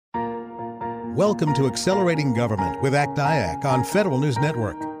Welcome to Accelerating Government with ACT-IAC on Federal News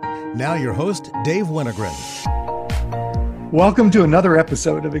Network. Now your host, Dave Winogren. Welcome to another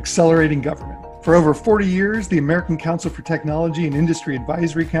episode of Accelerating Government. For over 40 years, the American Council for Technology and Industry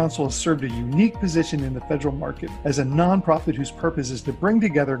Advisory Council has served a unique position in the federal market as a nonprofit whose purpose is to bring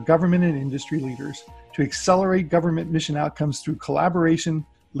together government and industry leaders to accelerate government mission outcomes through collaboration,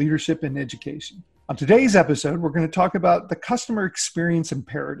 leadership, and education. On today's episode, we're going to talk about the customer experience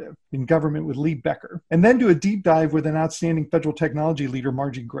imperative in government with Lee Becker, and then do a deep dive with an outstanding federal technology leader,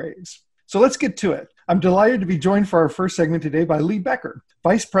 Margie Graves. So let's get to it. I'm delighted to be joined for our first segment today by Lee Becker,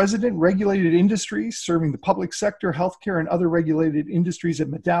 Vice President, Regulated Industries, serving the public sector, healthcare, and other regulated industries at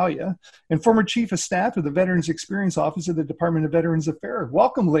Medallia, and former Chief of Staff of the Veterans Experience Office of the Department of Veterans Affairs.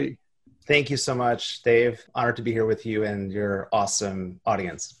 Welcome, Lee. Thank you so much, Dave. Honored to be here with you and your awesome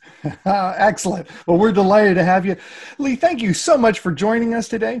audience. Excellent. Well, we're delighted to have you. Lee, thank you so much for joining us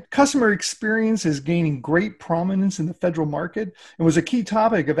today. Customer experience is gaining great prominence in the federal market and was a key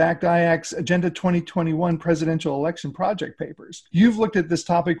topic of ACT-IAC's Agenda 2021 presidential election project papers. You've looked at this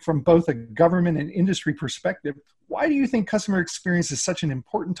topic from both a government and industry perspective. Why do you think customer experience is such an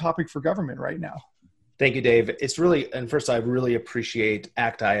important topic for government right now? Thank you, Dave. It's really, and first, I really appreciate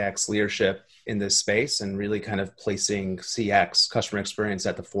ACT-IAC's leadership in this space and really kind of placing CX, customer experience,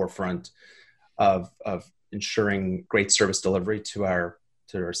 at the forefront of ensuring great service delivery to our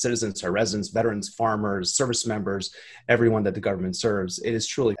citizens, our residents, veterans, farmers, service members, everyone that the government serves. It is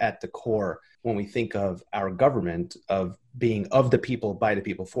truly at the core when we think of our government of being of the people, by the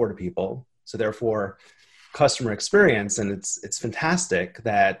people, for the people. So therefore, customer experience, and it's fantastic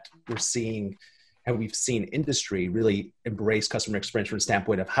that we've seen industry really embrace customer experience from the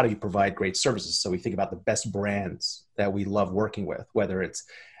standpoint of how do you provide great services. So we think about the best brands that we love working with, whether it's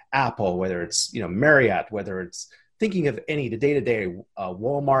Apple, whether it's Marriott, whether it's thinking of the day-to-day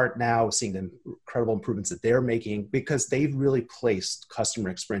Walmart now, seeing the incredible improvements that they're making because they've really placed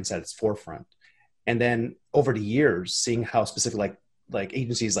customer experience at its forefront. And then over the years, seeing how specific like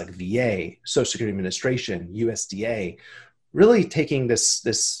agencies like VA, Social Security Administration, USDA, really taking this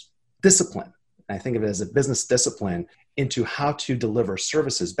discipline. I think of it as a business discipline into how to deliver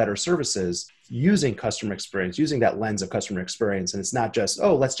services, better services, using customer experience, using that lens of customer experience. And it's not just,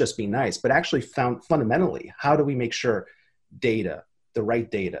 let's just be nice, but actually found fundamentally, how do we make sure data, the right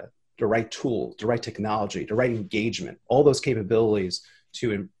tool, the right technology, the right engagement, all those capabilities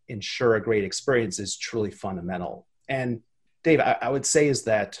to ensure a great experience is truly fundamental. And Dave, I would say is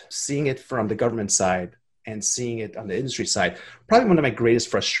that seeing it from the government side and seeing it on the industry side, probably one of my greatest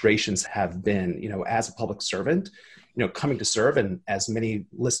frustrations have been, as a public servant, coming to serve, and as many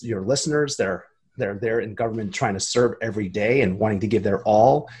your listeners, they're there in government trying to serve every day and wanting to give their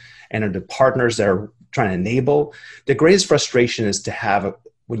all, and are the partners they're trying to enable. The greatest frustration is to have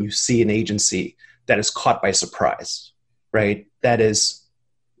when you see an agency that is caught by surprise, right? That is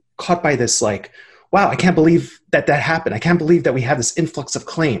caught by this wow, I can't believe that happened. I can't believe that we have this influx of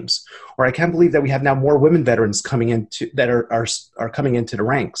claims, or I can't believe that we have now more women veterans coming into that are coming into the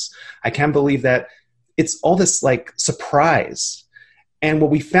ranks. I can't believe that it's all this surprise. And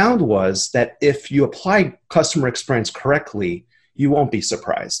what we found was that if you apply customer experience correctly, you won't be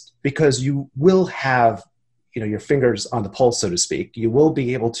surprised because you will have your fingers on the pulse, so to speak. You will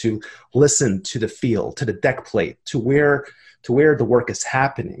be able to listen to the field, to the deck plate, to where the work is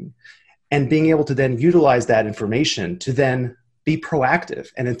happening. And being able to then utilize that information to then be proactive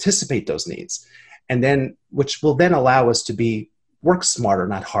and anticipate those needs. And then, which will then allow us to work smarter,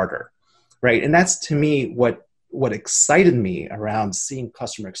 not harder, right? And that's to me, what excited me around seeing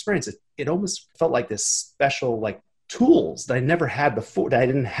customer experience. It almost felt like this special, tools that I never had before, that I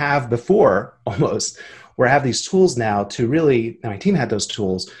didn't have before almost, where I have these tools now my team had those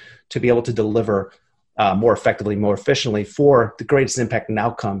tools to be able to deliver more effectively, more efficiently for the greatest impact and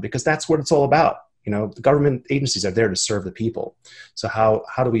outcome, because that's what it's all about. The government agencies are there to serve the people. So how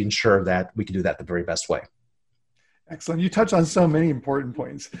do we ensure that we can do that the very best way? Excellent. You touch on so many important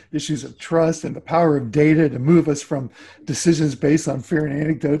points, issues of trust and the power of data to move us from decisions based on fear and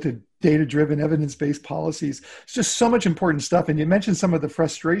anecdote to data-driven, evidence-based policies. It's just so much important stuff. And you mentioned some of the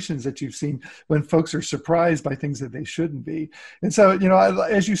frustrations that you've seen when folks are surprised by things that they shouldn't be. And so,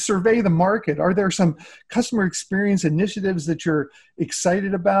 as you survey the market, are there some customer experience initiatives that you're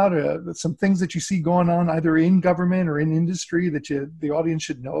excited about, some things that you see going on either in government or in industry that the audience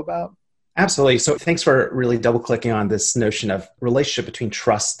should know about? Absolutely. So thanks for really double clicking on this notion of relationship between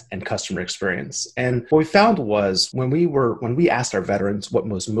trust and customer experience. And what we found was when we asked our veterans what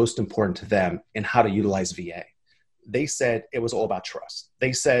was most important to them and how to utilize VA, they said it was all about trust.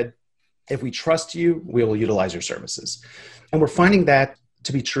 They said, if we trust you, we will utilize your services. And we're finding that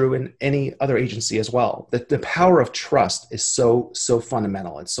to be true in any other agency as well. The power of trust is so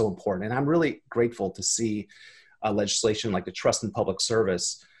fundamental. It's so important. And I'm really grateful to see legislation like the Trust in Public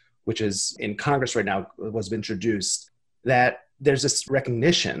Service, which is in Congress right now, was introduced, that there's this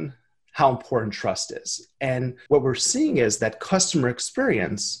recognition how important trust is. And what we're seeing is that customer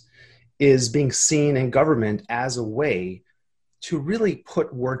experience is being seen in government as a way to really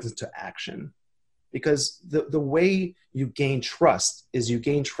put words into action. Because the way you gain trust is you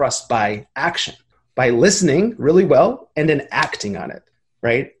gain trust by action, by listening really well and then acting on it,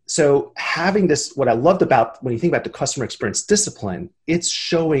 right? So having this, what I loved about when you think about the customer experience discipline, it's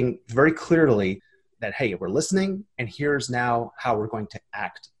showing very clearly that, hey, we're listening and here's now how we're going to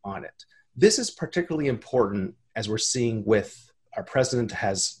act on it. This is particularly important as we're seeing with our president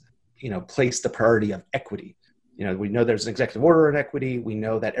has, placed the priority of equity. We know there's an executive order on equity. We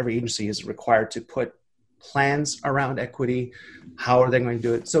know that every agency is required to put plans around equity. How are they going to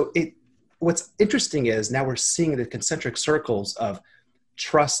do it? So what's interesting is now we're seeing the concentric circles of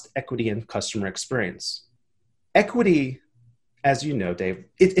trust, equity, and customer experience. Equity, as you know, Dave,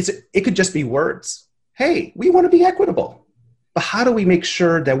 it could just be words. Hey, we want to be equitable. But how do we make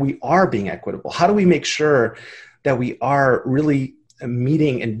sure that we are being equitable? How do we make sure that we are really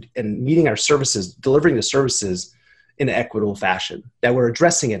meeting and meeting our services, delivering the services in an equitable fashion, that we're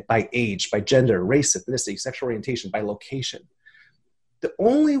addressing it by age, by gender, race, ethnicity, sexual orientation, by location? The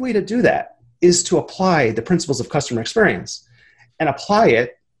only way to do that is to apply the principles of customer experience and apply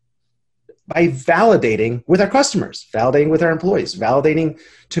it by validating with our customers, validating with our employees, validating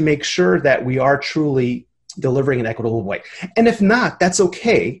to make sure that we are truly delivering an equitable way. And if not, that's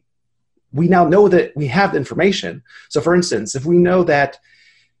okay. We now know that we have the information. So for instance, if we know that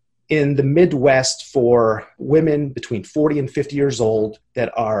in the Midwest for women between 40 and 50 years old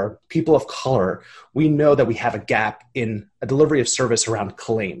that are people of color, we know that we have a gap in a delivery of service around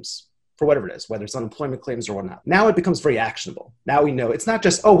claims for whatever it is, whether it's unemployment claims or whatnot. Now it becomes very actionable. Now we know it's not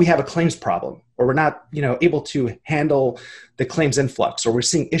just, we have a claims problem, or we're not, able to handle the claims influx, or we're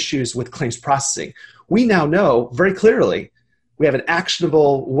seeing issues with claims processing. We now know very clearly we have an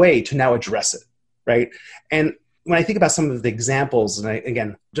actionable way to now address it, right? And when I think about some of the examples, and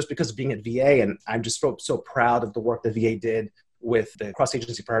again, just because of being at VA, and I'm just so proud of the work the VA did with the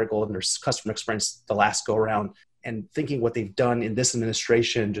cross-agency priority goal and their customer experience the last go around, and thinking what they've done in this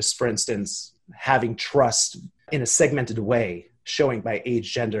administration, just for instance, having trust in a segmented way, showing by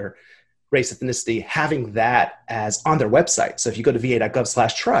age, gender, race, ethnicity, having that as on their website. So if you go to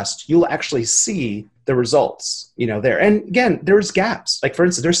va.gov/trust, you'll actually see the results, there. And again, there's gaps. Like for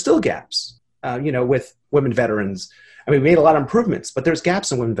instance, there's still gaps, with women veterans. I mean, we made a lot of improvements, but there's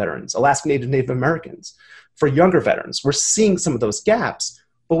gaps in women veterans, Alaska Native Americans. For younger veterans, we're seeing some of those gaps.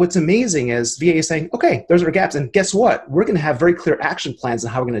 But what's amazing is VA is saying, okay, those are gaps. And guess what? We're going to have very clear action plans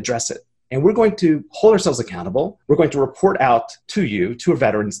on how we're going to address it. And we're going to hold ourselves accountable. We're going to report out to you, to our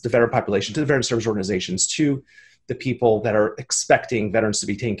veterans, the veteran population, to the veteran service organizations, to the people that are expecting veterans to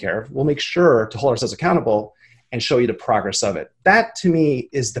be taken care of. We'll make sure to hold ourselves accountable and show you the progress of it. That to me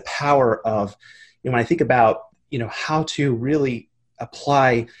is the power of, when I think about, how to really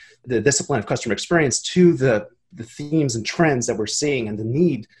apply the discipline of customer experience to the themes and trends that we're seeing, and the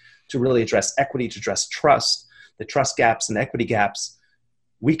need to really address equity, to address trust, the trust gaps and the equity gaps.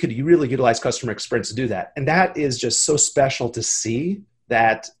 We could really utilize customer experience to do that. And that is just so special to see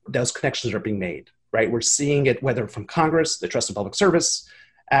that those connections are being made, right? We're seeing it whether from Congress, the Trust in Public Service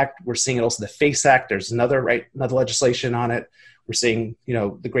Act, we're seeing it also the FACE Act, there's another legislation on it. We're seeing,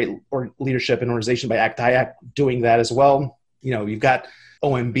 the great leadership and organization by ACT-IAC doing that as well. You've got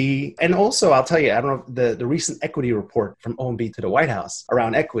OMB. And also, I'll tell you, I don't know, the recent equity report from OMB to the White House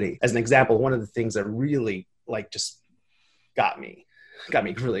around equity, as an example, one of the things that really just got me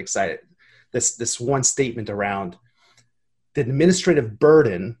really excited. This one statement around the administrative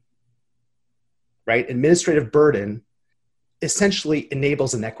burden, right? Administrative burden essentially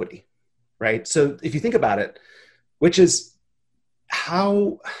enables inequity, right? So if you think about it, which is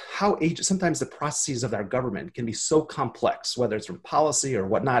how sometimes the processes of our government can be so complex, whether it's from policy or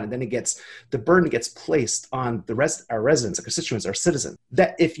whatnot, and then the burden gets placed on our residents, our constituents, our citizens.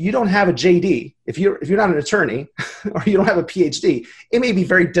 That if you don't have a JD, if you're not an attorney or you don't have a PhD, it may be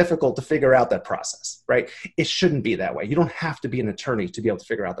very difficult to figure out that process, right? It shouldn't be that way. You don't have to be an attorney to be able to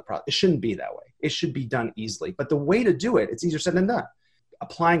figure out the process. It shouldn't be that way. It should be done easily. But the way to do it, it's easier said than done.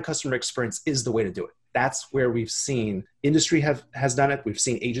 Applying customer experience is the way to do it. That's where we've seen industry has done it. We've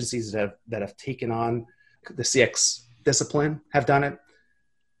seen agencies that have taken on the CX discipline have done it.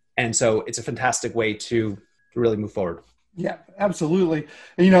 And so it's a fantastic way to really move forward. Yeah, absolutely.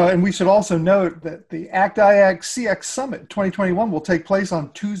 And we should also note that the ACT-IAC CX Summit 2021 will take place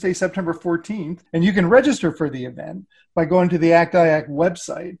on Tuesday, September 14th. And you can register for the event by going to the ACT-IAC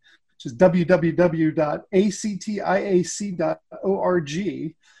website, which is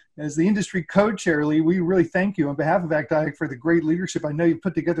www.actiac.org. As the industry co-chair, Lee, we really thank you on behalf of ACT-IAC for the great leadership. I know you've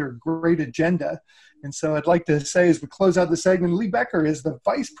put together a great agenda. And so I'd like to say, as we close out the segment, Lee Becker is the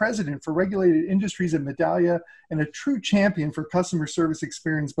Vice President for Regulated Industries at Medallia and a true champion for customer service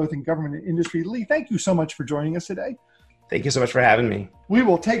experience, both in government and industry. Lee, thank you so much for joining us today. Thank you so much for having me. We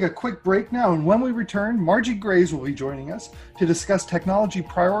will take a quick break now, and when we return, Margie Graves will be joining us to discuss technology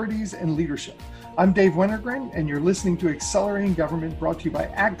priorities and leadership. I'm Dave Wintergren, and you're listening to Accelerating Government, brought to you by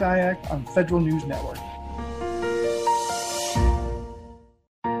ACT-IAC on Federal News Network.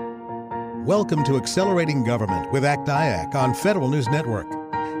 Welcome to Accelerating Government with ACT-IAC on Federal News Network.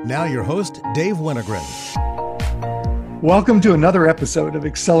 Now your host, Dave Wintergren. Welcome to another episode of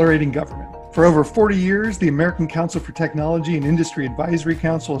Accelerating Government. For over 40 years, the American Council for Technology and Industry Advisory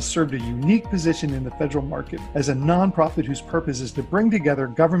Council has served a unique position in the federal market as a nonprofit whose purpose is to bring together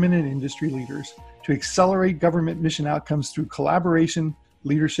government and industry leaders to accelerate government mission outcomes through collaboration,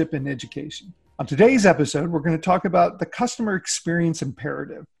 leadership, and education. On today's episode, we're going to talk about the customer experience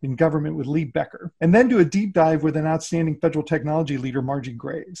imperative in government with Lee Becker, and then do a deep dive with an outstanding federal technology leader, Margie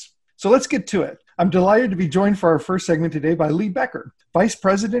Graves. So let's get to it. I'm delighted to be joined for our first segment today by Lee Becker, Vice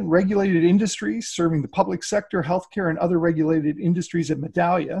President, Regulated Industries, serving the public sector, healthcare, and other regulated industries at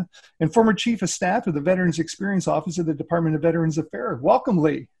Medallia, and former Chief of Staff of the Veterans Experience Office of the Department of Veterans Affairs. Welcome,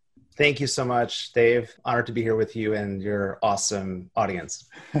 Lee. Thank you so much, Dave. Honored to be here with you and your awesome audience.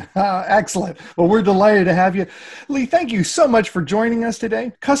 Excellent. Well, we're delighted to have you. Lee, thank you so much for joining us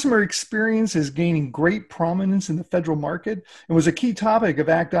today. Customer experience is gaining great prominence in the federal market and was a key topic of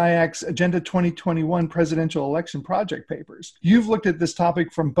ACT-IAC's Agenda 2021 presidential election project papers. You've looked at this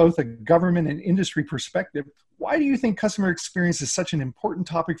topic from both a government and industry perspective. Why do you think customer experience is such an important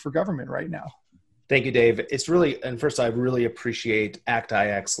topic for government right now? Thank you, Dave. It's really, and first, I really appreciate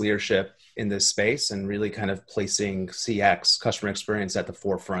ACT-IAC's leadership in this space and really kind of placing CX, customer experience, at the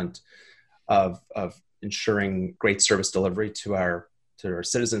forefront of ensuring great service delivery to our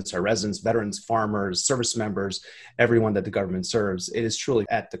citizens, our residents, veterans, farmers, service members, everyone that the government serves. It is truly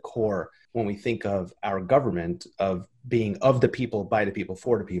at the core when we think of our government of being of the people, by the people,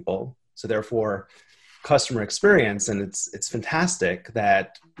 for the people. So therefore, customer experience, and it's fantastic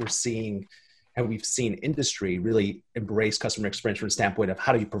that we've seen industry really embrace customer experience from the standpoint of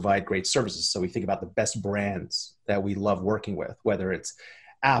how do you provide great services. So we think about the best brands that we love working with, whether it's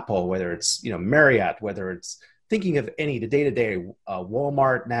Apple, whether it's Marriott, whether it's thinking of the day-to-day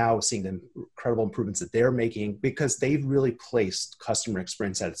Walmart now, seeing the incredible improvements that they're making because they've really placed customer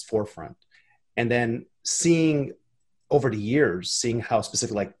experience at its forefront. And then seeing over the years, seeing how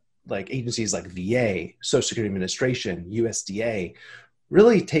specific like agencies like VA, Social Security Administration, USDA,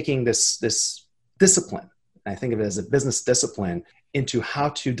 really taking this discipline, and I think of it as a business discipline, into how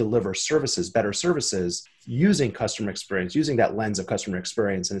to deliver services, better services, using customer experience, using that lens of customer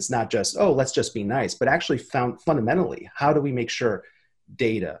experience. And it's not just, let's just be nice, but actually fundamentally, how do we make sure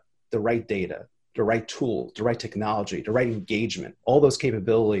the right tool, the right technology, the right engagement, all those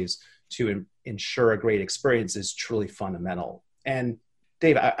capabilities to ensure a great experience is truly fundamental. And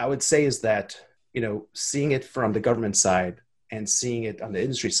Dave, I would say is that, seeing it from the government side and seeing it on the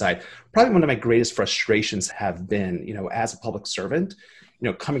industry side, probably one of my greatest frustrations have been, as a public servant,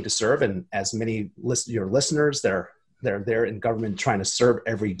 coming to serve, and as many your listeners, they're there in government trying to serve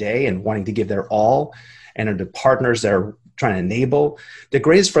every day and wanting to give their all, and are the partners they're trying to enable. The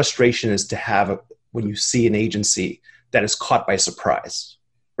greatest frustration is to have when you see an agency that is caught by surprise,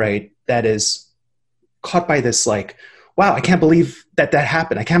 right? That is caught by this wow, I can't believe that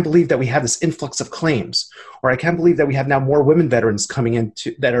happened. I can't believe that we have this influx of claims, or I can't believe that we have now more women veterans coming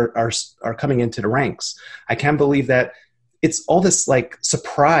into that are coming into the ranks. I can't believe that it's all this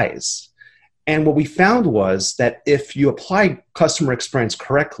surprise. And what we found was that if you apply customer experience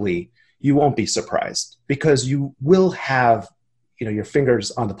correctly, you won't be surprised because you will have your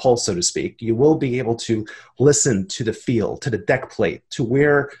fingers on the pulse, so to speak. You will be able to listen to the field, to the deck plate, to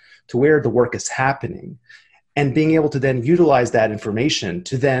where the work is happening. And being able to then utilize that information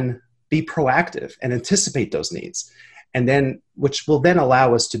to then be proactive and anticipate those needs. And then, which will then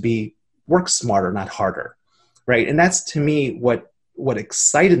allow us to work smarter, not harder, right? And that's, to me, what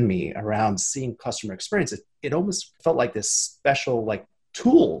excited me around seeing customer experience. It almost felt like this special,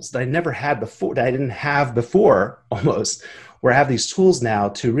 tools that I never had before, that I didn't have before almost, where I have these tools now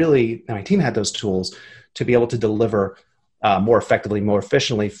to really, my team had those tools to be able to deliver more effectively, more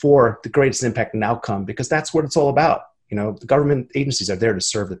efficiently for the greatest impact and outcome, because that's what it's all about. The government agencies are there to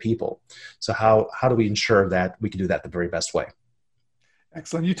serve the people. So how do we ensure that we can do that the very best way?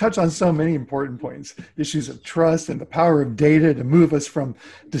 Excellent. You touch on so many important points, issues of trust and the power of data to move us from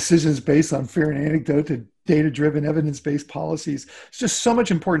decisions based on fear and anecdote to data-driven, evidence-based policies. It's just so much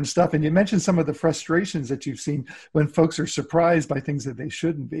important stuff. And you mentioned some of the frustrations that you've seen when folks are surprised by things that they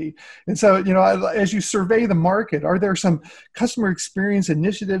shouldn't be. And so, as you survey the market, are there some customer experience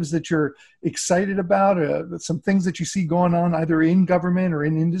initiatives that you're excited about? Some things that you see going on either in government or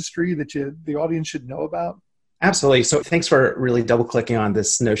in industry that the audience should know about? Absolutely. So thanks for really double clicking on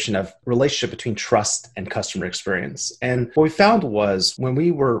this notion of relationship between trust and customer experience. And what we found was when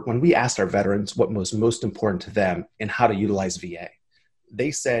we asked our veterans what was most important to them in how to utilize VA,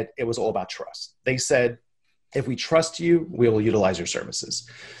 they said it was all about trust. They said, if we trust you, we will utilize your services.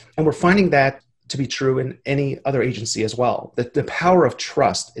 And we're finding that to be true in any other agency as well. That the power of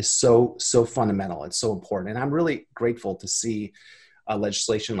trust is so fundamental. It's so important. And I'm really grateful to see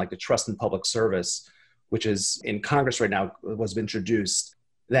legislation like the Trust in Public Service, which is in Congress right now, was introduced,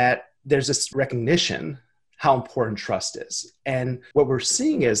 that there's this recognition how important trust is. And what we're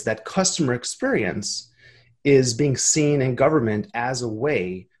seeing is that customer experience is being seen in government as a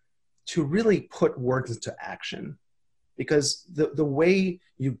way to really put words into action. Because the way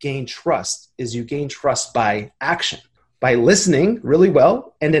you gain trust is you gain trust by action, by listening really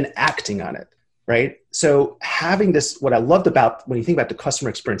well and then acting on it. Right? So having this, what I loved about when you think about the customer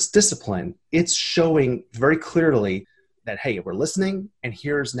experience discipline, it's showing very clearly that, hey, we're listening and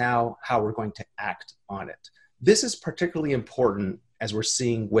here's now how we're going to act on it. This is particularly important as we're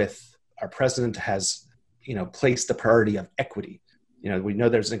seeing with our president has, placed the priority of equity. We know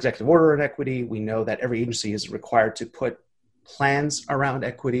there's an executive order on equity. We know that every agency is required to put plans around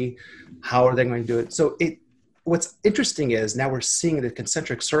equity. How are they going to do it? So what's interesting is now we're seeing the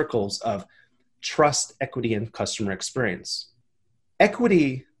concentric circles of trust, equity, and customer experience.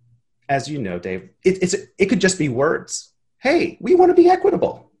 Equity, as you know, Dave, it could just be words. Hey, we want to be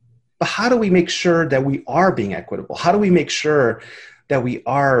equitable. But how do we make sure that we are being equitable? How do we make sure that we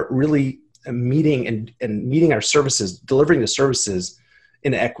are really meeting and meeting our services, delivering the services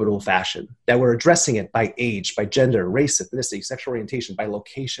in an equitable fashion, that we're addressing it by age, by gender, race, ethnicity, sexual orientation, by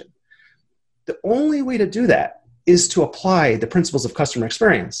location? The only way to do that is to apply the principles of customer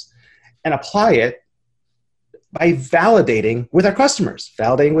experience and apply it by validating with our customers,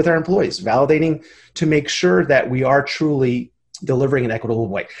 validating with our employees, validating to make sure that we are truly delivering an equitable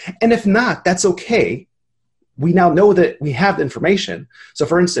way. And if not, that's okay. We now know that we have the information. So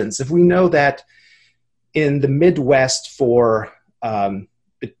for instance, if we know that in the Midwest for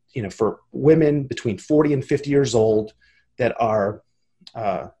women between 40 and 50 years old that are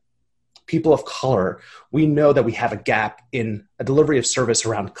people of color, we know that we have a gap in a delivery of service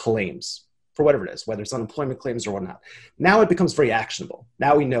around claims for whatever it is, whether it's unemployment claims or whatnot. Now it becomes very actionable.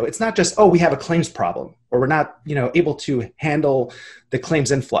 Now we know it's not just, we have a claims problem, or we're not, able to handle the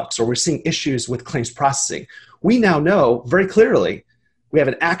claims influx, or we're seeing issues with claims processing. We now know very clearly we have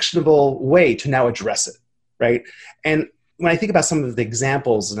an actionable way to now address it, right? And when I think about some of the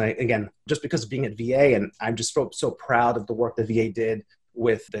examples, and again, just because of being at VA, and I'm just so proud of the work that VA did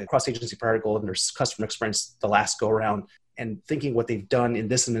with the cross-agency priority goal and their customer experience the last go-around, and thinking what they've done in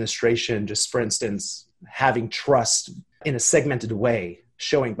this administration, just for instance, having trust in a segmented way,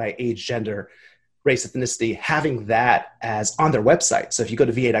 showing by age, gender, race, ethnicity, having that as on their website. So if you go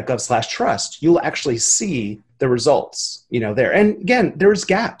to va.gov/trust, you'll actually see the results, there. And again, there's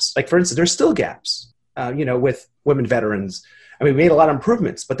gaps. Like for instance, there's still gaps, with women veterans. I mean, we made a lot of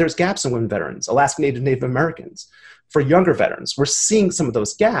improvements, but there's gaps in women veterans, Alaskan Native Americans. For younger veterans, we're seeing some of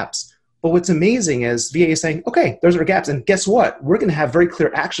those gaps. But what's amazing is VA is saying, okay, those are gaps. And guess what? We're going to have very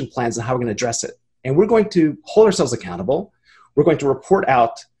clear action plans on how we're going to address it. And we're going to hold ourselves accountable. We're going to report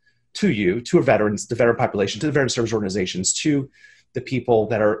out to you, to our veterans, the veteran population, to the veteran service organizations, to the people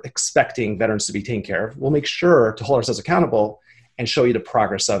that are expecting veterans to be taken care of. We'll make sure to hold ourselves accountable and show you the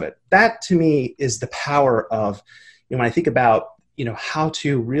progress of it. That to me is the power of, when I think about, how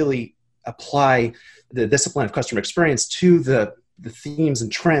to really apply the discipline of customer experience to the themes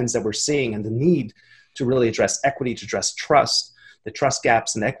and trends that we're seeing, and the need to really address equity, to address trust, the trust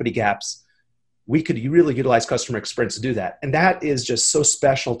gaps and equity gaps. We could really utilize customer experience to do that. And that is just so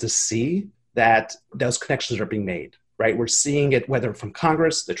special to see that those connections are being made, right? We're seeing it whether from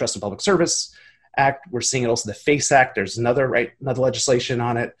Congress, the Trust in Public Service Act, we're seeing it also the FACE Act, there's another legislation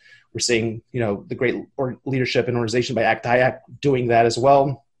on it. We're seeing, the great leadership and organization by ACT-IAC doing that as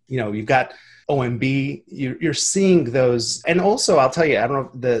well. You've got OMB, you're seeing those. And also, I'll tell you, I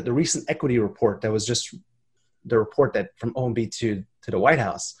don't know, the recent equity report that was just the report that from OMB to the White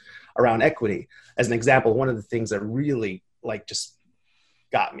House, around equity. As an example, one of the things that really just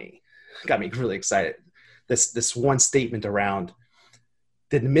got me really excited. This one statement around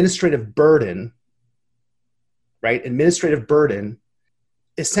the administrative burden, right? Administrative burden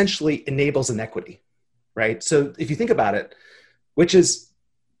essentially enables inequity, right? So if you think about it, which is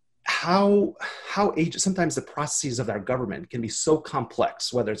how sometimes the processes of our government can be so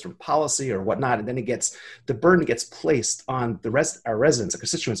complex, whether it's from policy or whatnot, and then the burden gets placed on our residents, our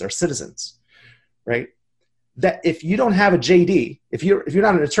constituents, our citizens, right? That if you don't have a JD, if you're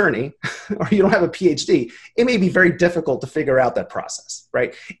not an attorney or you don't have a PhD, it may be very difficult to figure out that process,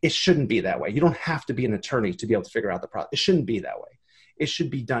 right? It shouldn't be that way. You don't have to be an attorney to be able to figure out the process. It shouldn't be that way. It should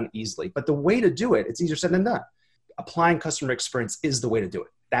be done easily. But the way to do it, it's easier said than done. Applying customer experience is the way to do it.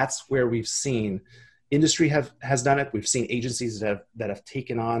 That's where we've seen industry has done it. We've seen agencies that have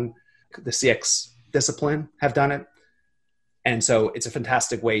taken on the CX discipline have done it. And so it's a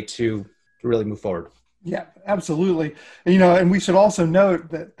fantastic way to really move forward. Yeah, absolutely. And we should also note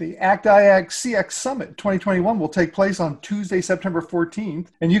that the ACT-IAC CX Summit 2021 will take place on Tuesday, September 14th.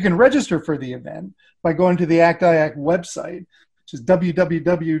 And you can register for the event by going to the ACT-IAC website, which is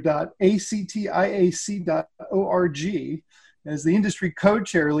www.ACT-IAC.org. As the industry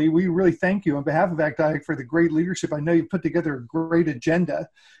co-chair, Lee, we really thank you on behalf of ACT-IAC for the great leadership. I know you've put together a great agenda.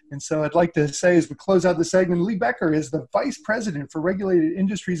 And so I'd like to say, as we close out the segment, Lee Becker is the Vice President for Regulated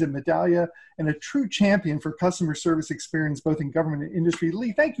Industries at Medallia and a true champion for customer service experience, both in government and industry.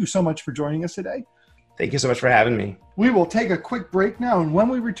 Lee, thank you so much for joining us today. Thank you so much for having me. We will take a quick break now, and when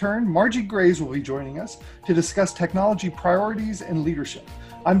we return, Margie Graves will be joining us to discuss technology priorities and leadership.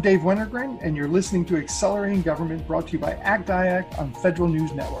 I'm Dave Wintergren, and you're listening to Accelerating Government, brought to you by ACT-IAC on Federal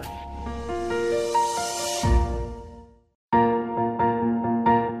News Network.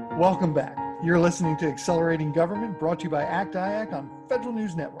 Welcome back. You're listening to Accelerating Government, brought to you by ACT-IAC on Federal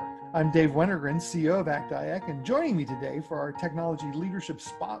News Network. I'm Dave Wintergren, CEO of ACT-IAC, and joining me today for our Technology Leadership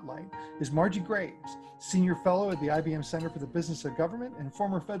Spotlight is Margie Graves, Senior Fellow at the IBM Center for the Business of Government and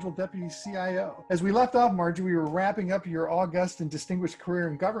former Federal Deputy CIO. As we left off, Margie, we were wrapping up your august and distinguished career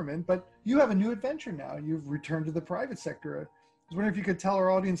in government, but you have a new adventure now. You've returned to the private sector. I was wondering if you could tell our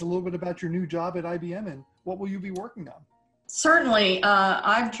audience a little bit about your new job at IBM and what will you be working on? Certainly.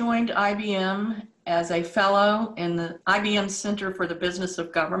 I've joined IBM as a fellow in the IBM Center for the Business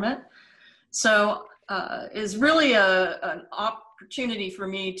of Government. So is really an opportunity for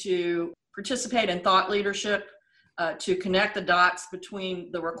me to participate in thought leadership, to connect the dots between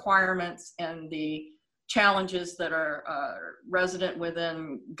the requirements and the challenges that are resident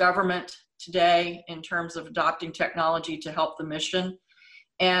within government today in terms of adopting technology to help the mission,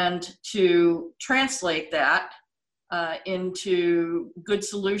 and to translate that into good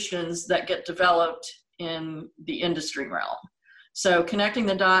solutions that get developed in the industry realm. So connecting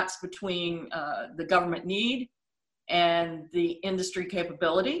the dots between the government need and the industry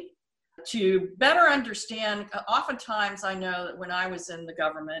capability to better understand. Oftentimes I know that when I was in the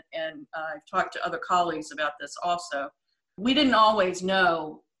government, and I've talked to other colleagues about this also, we didn't always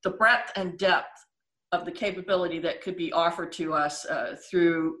know the breadth and depth of the capability that could be offered to us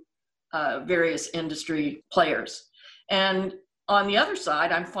through various industry players. And on the other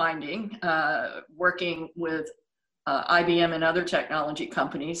side, I'm finding, working with IBM and other technology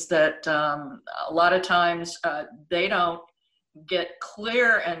companies, that a lot of times they don't get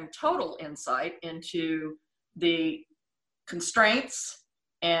clear and total insight into the constraints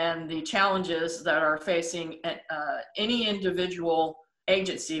and the challenges that are facing any individual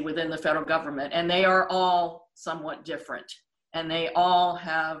agency within the federal government. And they are all somewhat different. And they all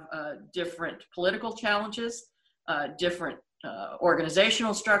have different political challenges, different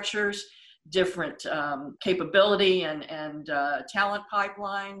organizational structures, different capability and talent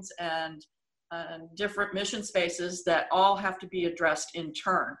pipelines, and different mission spaces that all have to be addressed in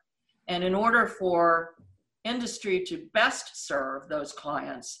turn. And in order for industry to best serve those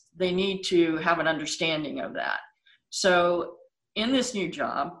clients, they need to have an understanding of that. So in this new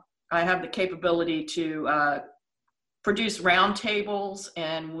job, I have the capability to produce roundtables,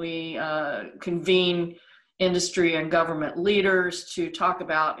 and we convene industry and government leaders to talk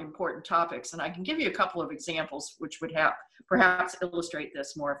about important topics. And I can give you a couple of examples which would perhaps illustrate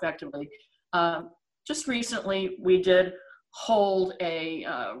this more effectively. Just recently, we did hold a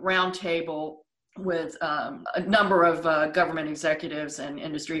roundtable with a number of government executives and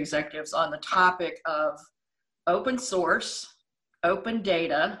industry executives on the topic of open source, open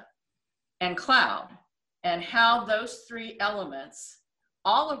data, and cloud, and how those three elements,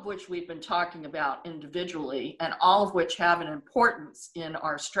 all of which we've been talking about individually, and all of which have an importance in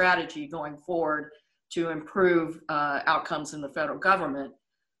our strategy going forward to improve outcomes in the federal government,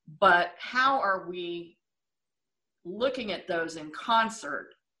 but how are we looking at those in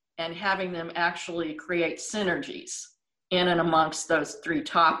concert and having them actually create synergies in and amongst those three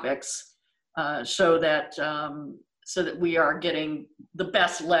topics, so that we are getting the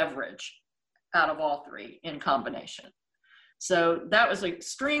best leverage out of all three in combination. So that was an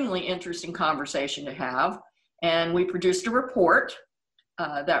extremely interesting conversation to have. And we produced a report.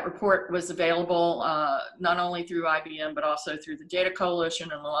 That report was available not only through IBM, but also through the Data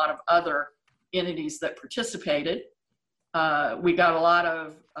Coalition and a lot of other entities that participated. We got a lot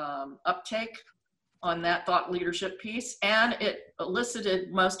of uptake on that thought leadership piece, and it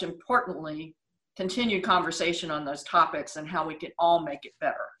elicited, most importantly, continued conversation on those topics and how we can all make it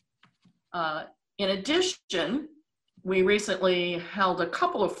better. In addition, we recently held a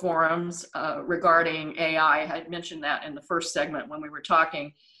couple of forums regarding AI. I had mentioned that in the first segment when we were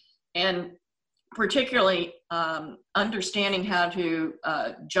talking, and particularly understanding how to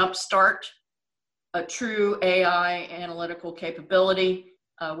jumpstart a true AI analytical capability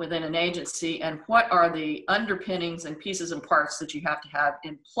within an agency, and what are the underpinnings and pieces and parts that you have to have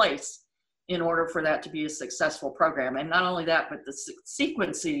in place in order for that to be a successful program. And not only that, but the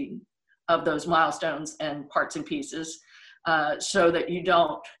sequencing of those milestones and parts and pieces, so that you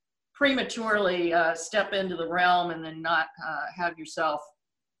don't prematurely step into the realm and then not have yourself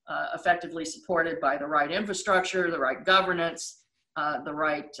effectively supported by the right infrastructure, the right governance, the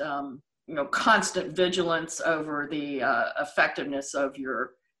right constant vigilance over the effectiveness of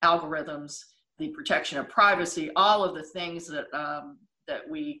your algorithms, the protection of privacy, all of the things that that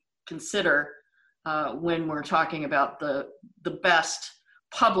we consider when we're talking about the best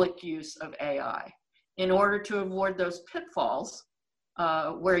public use of AI, in order to avoid those pitfalls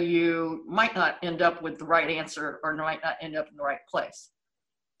where you might not end up with the right answer or might not end up in the right place.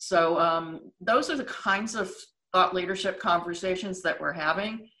 So those are the kinds of thought leadership conversations that we're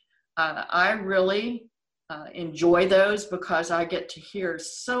having. I really enjoy those because I get to hear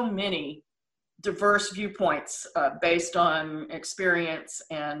so many diverse viewpoints based on experience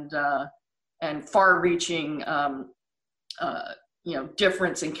and far-reaching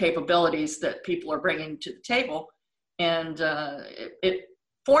difference in capabilities that people are bringing to the table, and it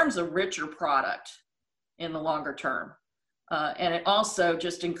forms a richer product in the longer term. And it also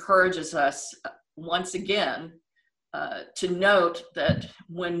just encourages us once again to note that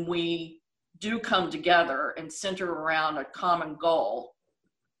when we do come together and center around a common goal,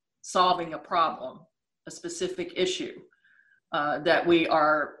 solving a problem, a specific issue, that we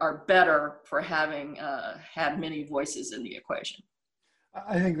are better for having had many voices in the equation.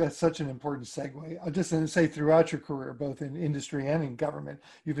 I think that's such an important segue. I'll just say throughout your career, both in industry and in government,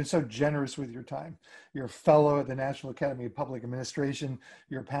 you've been so generous with your time. You're a fellow at the National Academy of Public Administration.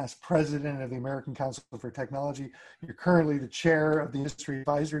 You're a past president of the American Council for Technology. You're currently the chair of the Industry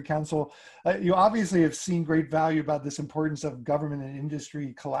Advisory Council. You obviously have seen great value about this importance of government and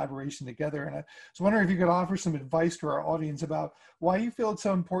industry collaboration together. And I was wondering if you could offer some advice to our audience about why you feel it's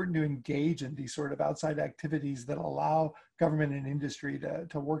so important to engage in these sort of outside activities that allow government and industry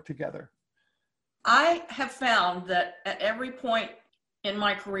to work together. I have found that at every point in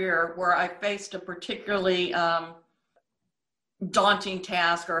my career where I faced a particularly daunting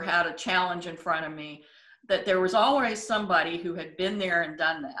task or had a challenge in front of me, that there was always somebody who had been there and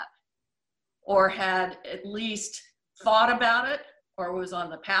done that, or had at least thought about it, or was on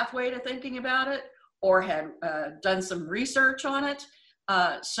the pathway to thinking about it, or had done some research on it.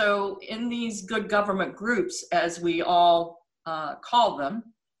 So in these good government groups, as we all call them,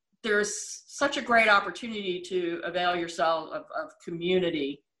 there's such a great opportunity to avail yourself of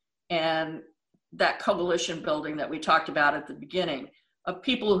community and that coalition building that we talked about at the beginning, of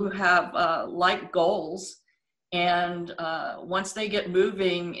people who have like goals. And once they get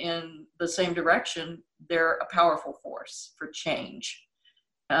moving in the same direction, they're a powerful force for change.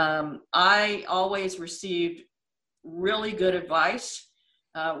 I always received really good advice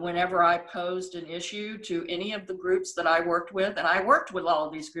whenever I posed an issue to any of the groups that I worked with. And I worked with all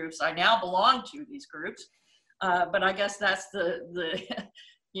of these groups. I now belong to these groups. But I guess that's the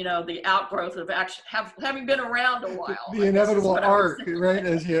the outgrowth of actually having been around a while. The inevitable arc, right?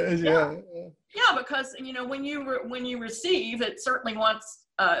 Yeah, because when you receive, it certainly wants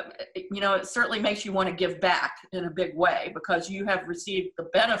it certainly makes you want to give back in a big way, because you have received the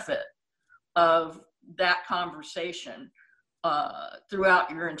benefit of that conversation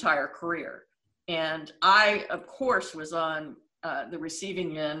throughout your entire career. And I, of course, was on the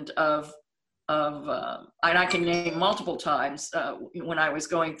receiving end of and I can name multiple times when I was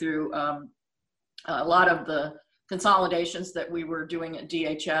going through a lot of the consolidations that we were doing at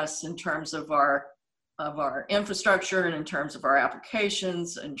DHS in terms of our our infrastructure and in terms of our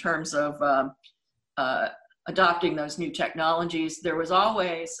applications, in terms of adopting those new technologies. There was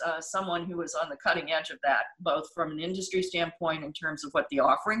always someone who was on the cutting edge of that, both from an industry standpoint in terms of what the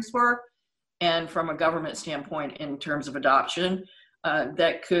offerings were, and from a government standpoint in terms of adoption,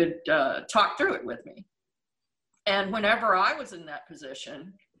 that could talk through it with me. And whenever I was in that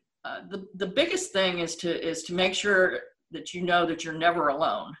position, the biggest thing is to make sure that you know that you're never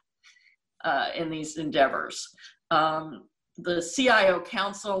alone in these endeavors. The CIO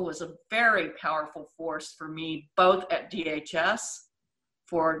Council was a very powerful force for me, both at DHS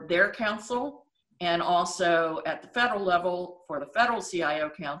for their council and also at the federal level for the Federal CIO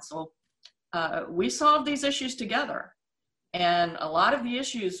Council. We solved these issues together. And a lot of the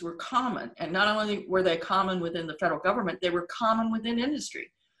issues were common. And not only were they common within the federal government, they were common within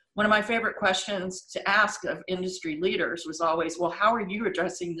industry. One of my favorite questions to ask of industry leaders was always, well, how are you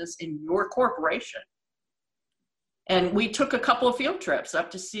addressing this in your corporation? And we took a couple of field trips up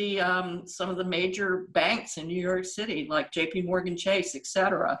to see some of the major banks in New York City, like JP Morgan Chase, et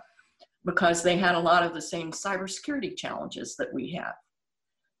cetera, because they had a lot of the same cybersecurity challenges that we have.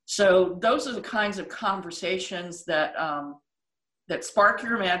 So those are the kinds of conversations that spark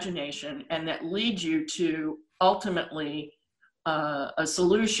your imagination and that lead you to ultimately a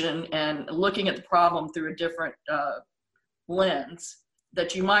solution and looking at the problem through a different lens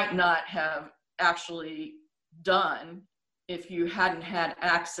that you might not have actually done if you hadn't had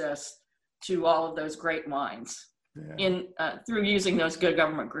access to all of those great minds. Yeah. Through using those good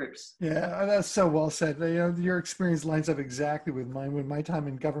government groups. Yeah, that's so well said. Your experience lines up exactly with mine. When my time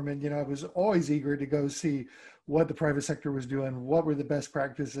in government, I was always eager to go see what the private sector was doing, what were the best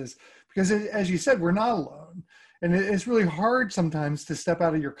practices, because as you said, we're not alone. And it's really hard sometimes to step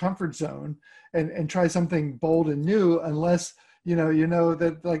out of your comfort zone and try something bold and new unless you know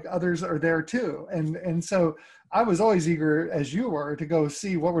that like others are there too. And so I was always eager, as you were, to go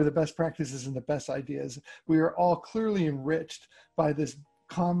see what were the best practices and the best ideas. We are all clearly enriched by this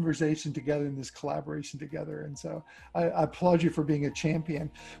conversation together and this collaboration together. And so I applaud you for being a champion.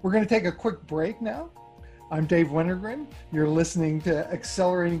 We're going to take a quick break now. I'm Dave Wintergren. You're listening to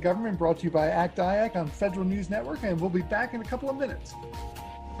Accelerating Government, brought to you by ACT-IAC on Federal News Network, and we'll be back in a couple of minutes.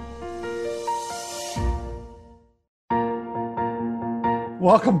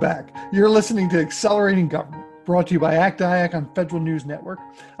 Welcome back. You're listening to Accelerating Government, brought to you by ACT-IAC on Federal News Network.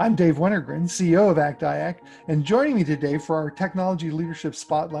 I'm Dave Wintergren, CEO of ACT-IAC, and joining me today for our Technology Leadership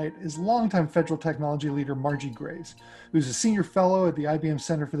Spotlight is longtime federal technology leader Margie Graves, who's a senior fellow at the IBM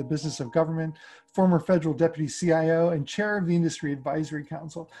Center for the Business of Government, former federal deputy CIO, and chair of the Industry Advisory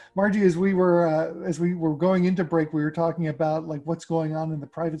Council. Margie, as we were going into break, we were talking about like what's going on in the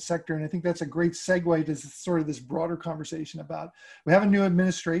private sector, and I think that's a great segue to sort of this broader conversation about we have a new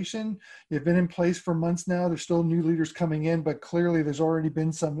administration. They've been in place for months now. There's still new leaders coming in, but clearly there's already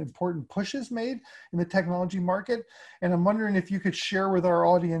been some important pushes made in the technology market. And I'm wondering if you could share with our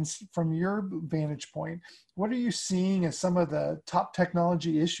audience from your vantage point, what are you seeing as some of the top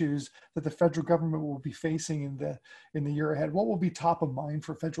technology issues that the federal government will be facing in the year ahead? What will be top of mind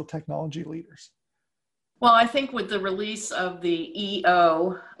for federal technology leaders? Well, I think with the release of the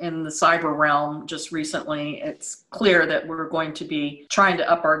EO in the cyber realm just recently, it's clear that we're going to be trying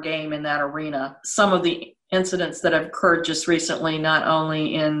to up our game in that arena. Some of the incidents that have occurred just recently, not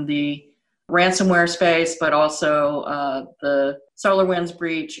only in the ransomware space, but also the SolarWinds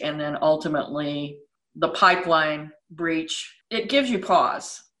breach, and then ultimately the pipeline breach, it gives you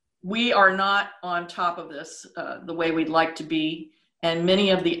pause. We are not on top of this the way we'd like to be, and many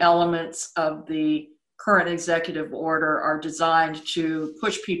of the elements of the current executive order are designed to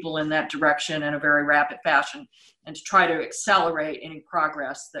push people in that direction in a very rapid fashion and to try to accelerate any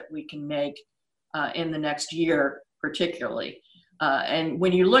progress that we can make in the next year, particularly. And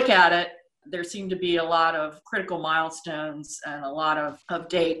when you look at it, there seem to be a lot of critical milestones and a lot of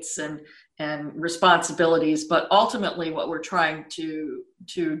dates and responsibilities, but ultimately what we're trying to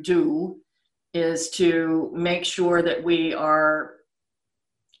do is to make sure that we are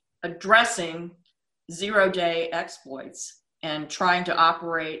addressing zero-day exploits and trying to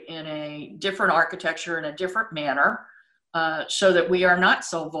operate in a different architecture in a different manner so that we are not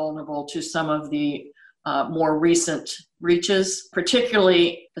so vulnerable to some of the more recent breaches,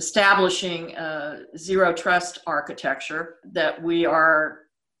 particularly establishing a zero trust architecture, that we are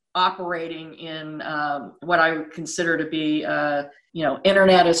operating in what I would consider to be,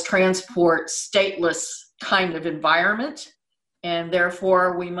 internet as transport, stateless kind of environment. And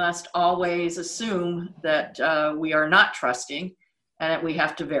therefore, we must always assume that we are not trusting and that we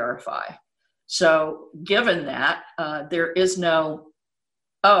have to verify. So given that, there is no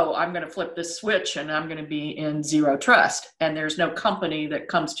oh, I'm going to flip this switch and I'm going to be in zero trust. And there's no company that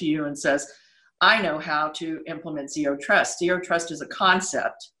comes to you and says, I know how to implement zero trust. Zero trust is a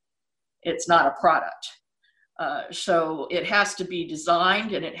concept. It's not a product. So it has to be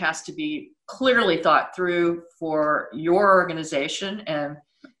designed and it has to be clearly thought through for your organization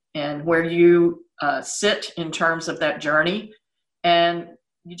and where you sit in terms of that journey. And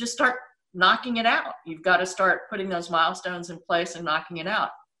you just start knocking it out. You've got to start putting those milestones in place and knocking it out.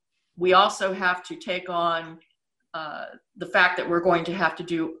 We also have to take on the fact that we're going to have to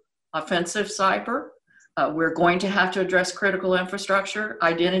do offensive cyber. We're going to have to address critical infrastructure.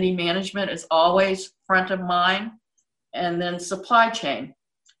 Identity management is always front of mind. And then supply chain,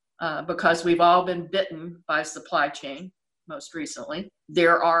 because we've all been bitten by supply chain most recently.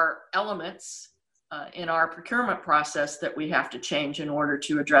 There are elements in our procurement process that we have to change in order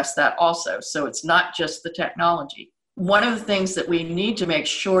to address that also. So it's not just the technology. One of the things that we need to make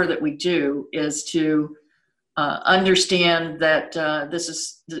sure that we do is to understand that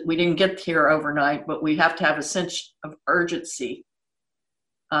we didn't get here overnight, but we have to have a sense of urgency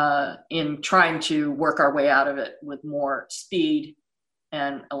in trying to work our way out of it with more speed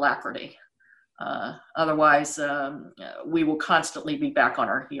and alacrity. Otherwise, we will constantly be back on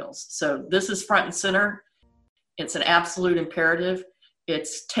our heels. So this is front and center. It's an absolute imperative.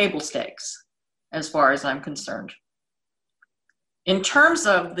 It's table stakes as far as I'm concerned. In terms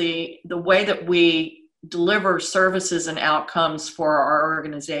of the way that we deliver services and outcomes for our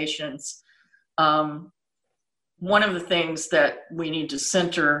organizations, one of the things that we need to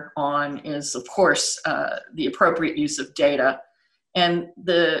center on is, of course, the appropriate use of data. And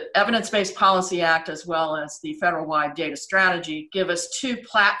the Evidence-Based Policy Act, as well as the federal-wide data strategy, give us two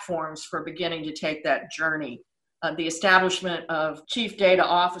platforms for beginning to take that journey. The establishment of chief data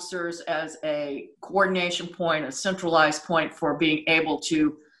officers as a coordination point, a centralized point for being able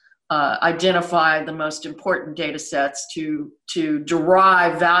to identify the most important data sets, to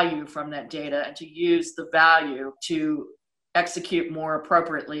derive value from that data and to use the value to execute more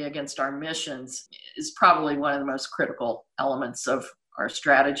appropriately against our missions is probably one of the most critical elements of our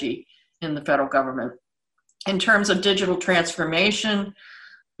strategy in the federal government. In terms of digital transformation,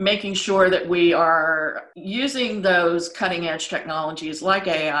 making sure that we are using those cutting edge technologies like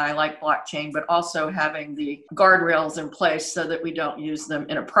AI, like blockchain, but also having the guardrails in place so that we don't use them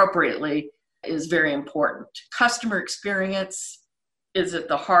inappropriately is very important. Customer experience is at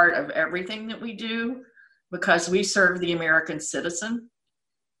the heart of everything that we do because we serve the American citizen,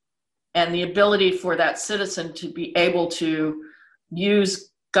 and the ability for that citizen to be able to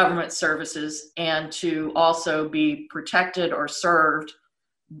use government services and to also be protected or served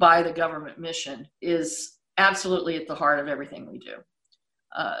by the government mission is absolutely at the heart of everything we do.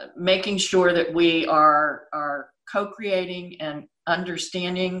 Making sure that we are co-creating and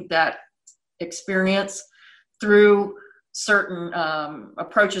understanding that experience through certain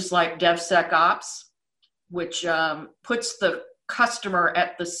approaches like DevSecOps, which puts the customer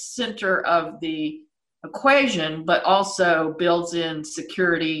at the center of the equation, but also builds in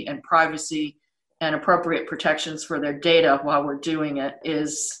security and privacy and appropriate protections for their data while we're doing it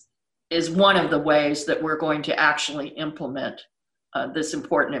is one of the ways that we're going to actually implement this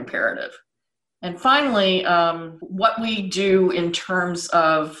important imperative. And finally, what we do in terms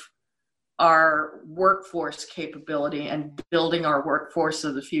of our workforce capability and building our workforce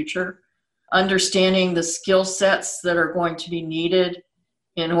of the future, understanding the skill sets that are going to be needed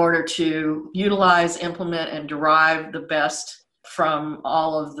in order to utilize, implement, and derive the best from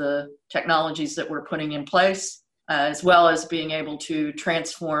all of the technologies that we're putting in place, as well as being able to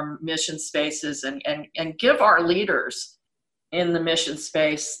transform mission spaces and give our leaders in the mission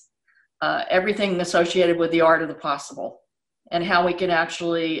space everything associated with the art of the possible and how we can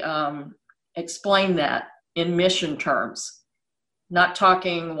actually explain that in mission terms. Not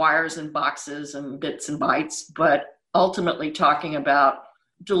talking wires and boxes and bits and bytes, but ultimately talking about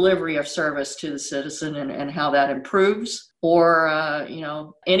delivery of service to the citizen and how that improves, or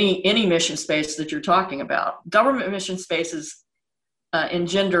any mission space that you're talking about. Government mission spaces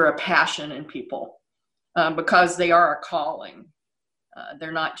engender a passion in people because they are a calling.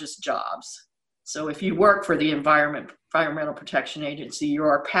 They're not just jobs. So if you work for the Environmental Protection Agency, you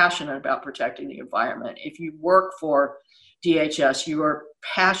are passionate about protecting the environment. If you work for DHS, you are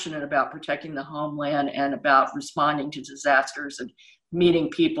passionate about protecting the homeland and about responding to disasters and meeting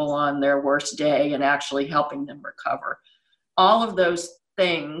people on their worst day and actually helping them recover. All of those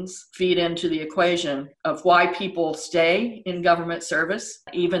things feed into the equation of why people stay in government service,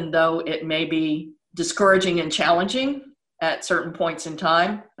 even though it may be discouraging and challenging at certain points in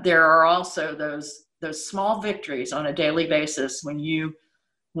time. There are also those small victories on a daily basis when you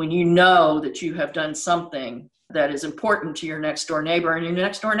when you know that you have done something that is important to your next door neighbor, and your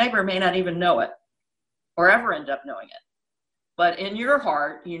next door neighbor may not even know it or ever end up knowing it. But in your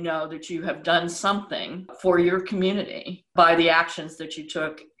heart, you know that you have done something for your community by the actions that you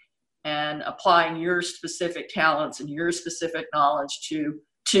took and applying your specific talents and your specific knowledge to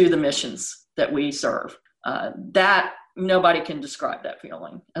the missions that we serve. That nobody can describe that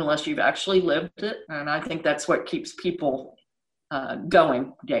feeling unless you've actually lived it. And I think that's what keeps people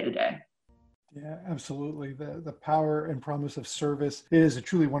going day to day. Yeah, absolutely. The power and promise of service, it is a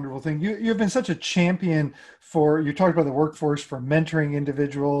truly wonderful thing. You've been such a champion you talked about the workforce, for mentoring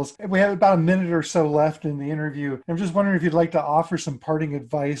individuals. We have about a minute or so left in the interview. I'm just wondering if you'd like to offer some parting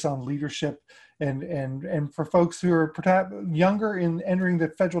advice on leadership and for folks who are perhaps younger in entering the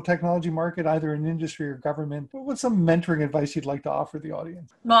federal technology market, either in industry or government. What's some mentoring advice you'd like to offer the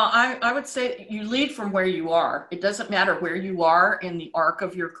audience? Well, I would say you lead from where you are. It doesn't matter where you are in the arc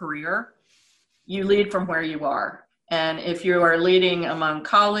of your career. You lead from where you are. And if you are leading among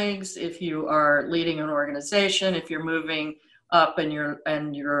colleagues, if you are leading an organization, if you're moving up and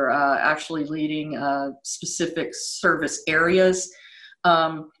you're actually leading specific service areas,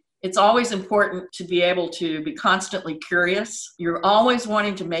 it's always important to be able to be constantly curious. You're always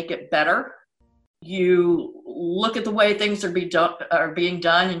wanting to make it better. You look at the way things are being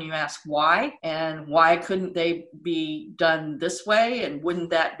done and you ask why, and why couldn't they be done this way, and wouldn't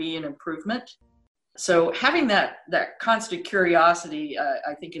that be an improvement? So having that constant curiosity,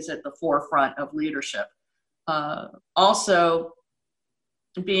 I think, is at the forefront of leadership. Also,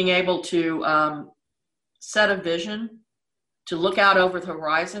 being able to set a vision, to look out over the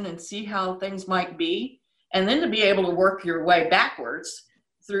horizon and see how things might be, and then to be able to work your way backwards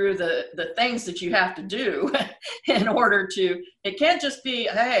through the things that you have to do in order to, it can't just be,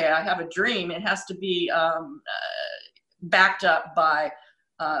 hey, I have a dream. It has to be backed up by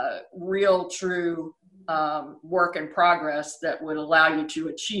real, true work in progress that would allow you to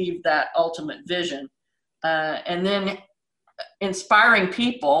achieve that ultimate vision. And then inspiring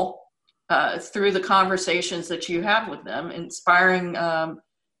people through the conversations that you have with them, inspiring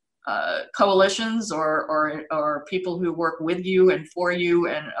coalitions or people who work with you and for you,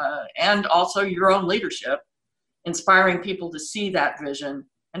 and also your own leadership, inspiring people to see that vision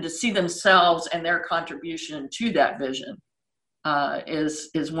and to see themselves and their contribution to that vision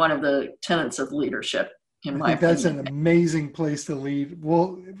is one of the tenets of leadership, in my opinion. That's an amazing place to lead.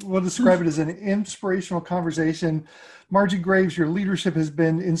 We'll describe it as an inspirational conversation. Margie Graves, your leadership has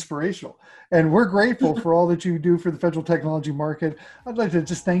been inspirational, and we're grateful for all that you do for the federal technology market. I'd like to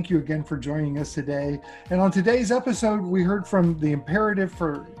just thank you again for joining us today. And on today's episode, we heard from the imperative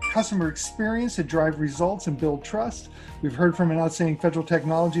for customer experience to drive results and build trust. We've heard from an outstanding federal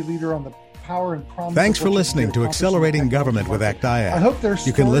technology leader on the power and promise. Thanks for listening to Accelerating Government with ACT-IAC. I hope there's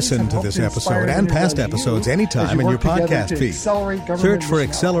You can listen to this episode and past episodes anytime in your podcast feed. Search for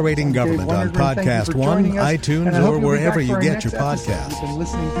Accelerating Government on Podcast One, iTunes, or wherever you get your podcasts. You've been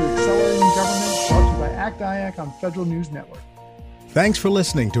listening to Accelerating Government, brought to you by ACT-IAC on Federal News Network. Thanks for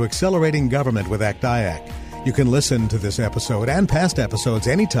listening to Accelerating Government with ACT-IAC. You can listen to this episode and past episodes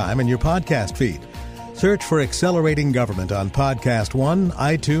anytime in your podcast feed. Search for Accelerating Government on Podcast One,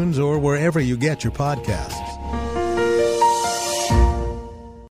 iTunes, or wherever you get your podcasts.